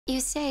You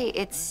say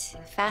it's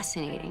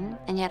fascinating,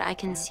 and yet I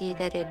can see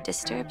that it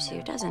disturbs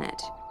you, doesn't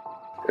it?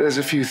 There's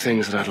a few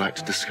things that I'd like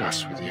to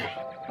discuss with you.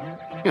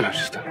 You know,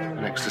 just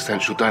an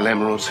existential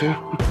dilemma or two.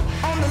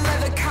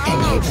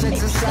 Kan ju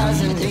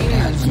exercise and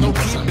demons, no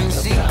keeping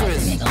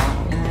secrets.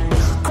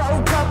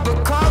 Cold cup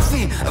of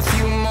coffee, a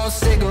few more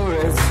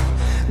cigarettes.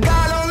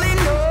 God only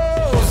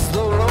knows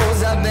the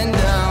roads I've been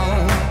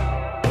down.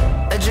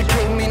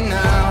 Educate me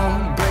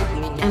now, break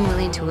me down. I'm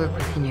willing to work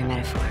within your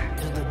metaphor.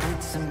 To the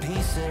bits and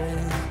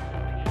pieces.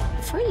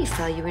 Before you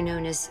fell, you were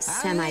known as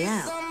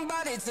Samael,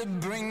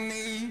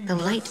 the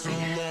light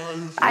bringer.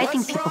 I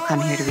think people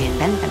come here to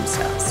reinvent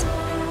themselves.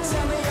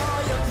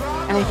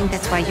 And I think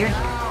that's why you're here,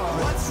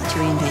 to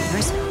reinvent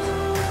yourself.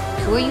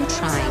 Who are you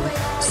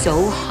trying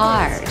so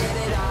hard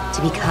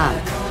to become?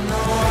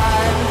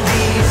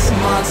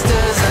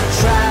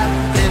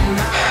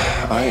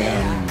 I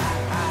am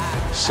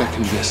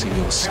second-guessing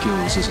your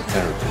skills as a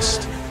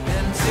therapist.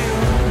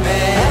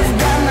 I've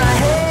got my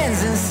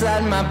hands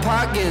inside my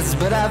pockets,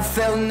 but I've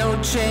felt no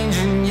change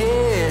in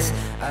years.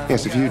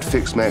 Yes, if you'd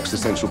fixed my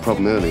existential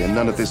problem earlier,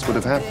 none of this would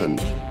have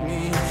happened.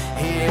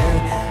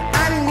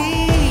 I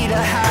need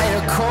a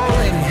higher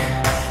calling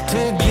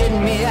to get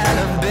me out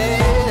of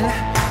bed,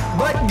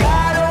 but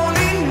God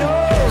only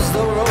knows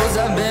the roads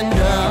I've been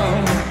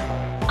down.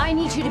 I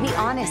need you to be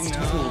honest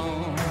with me.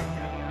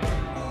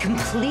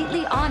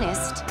 Completely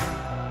honest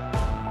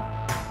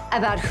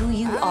about who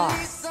you are.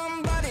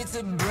 Somebody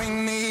to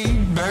bring me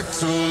back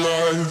to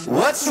life.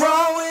 What's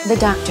wrong with The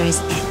doctor is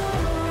in.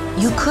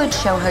 You could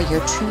show her your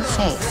true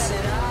face,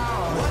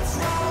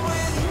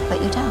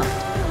 but you don't.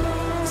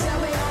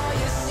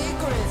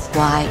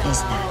 Why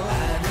is that?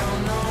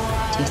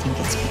 Do you think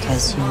it's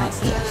because you might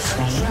be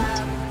afraid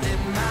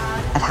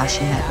of how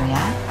she might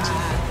react?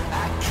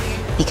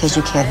 Because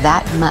you care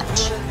that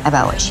much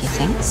about what she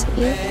thinks of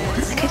you?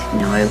 It's like I didn't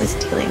know I was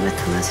dealing with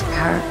the most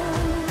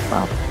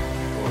powerful,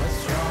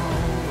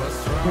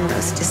 the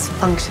most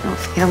dysfunctional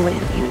family in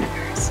the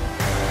universe.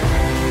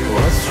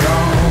 what's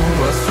wrong?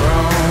 What's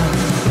wrong?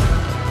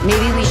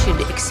 Maybe we should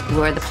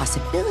explore the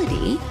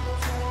possibility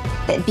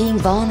that being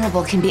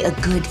vulnerable can be a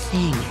good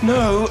thing.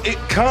 No, it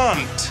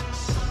can't.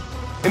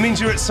 It means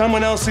you're at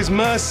someone else's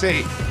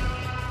mercy.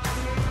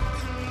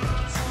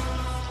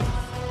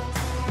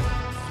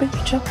 But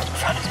you jumped in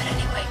front of it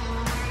anyway.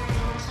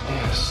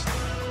 Yes.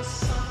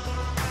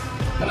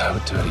 And I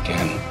would do it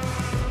again.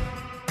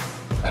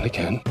 And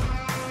again.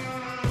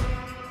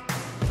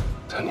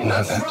 Don't you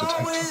know that,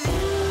 detective?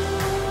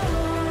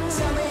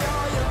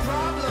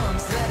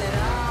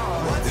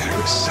 There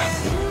is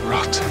something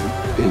rotten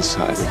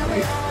inside of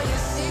me.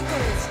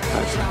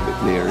 I found it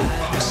near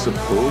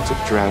impossible to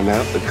drown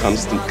out the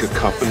constant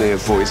cacophony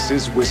of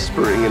voices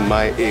whispering in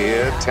my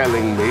ear,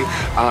 telling me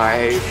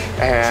I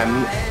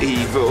am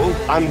evil.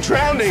 I'm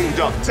drowning,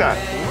 Doctor.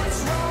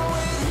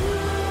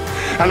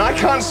 And I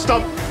can't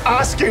stop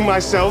asking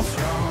myself,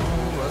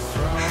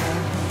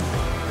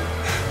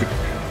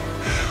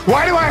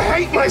 why do I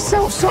hate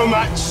myself so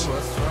much?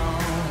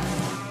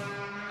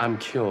 I'm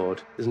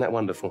cured. Isn't that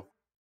wonderful?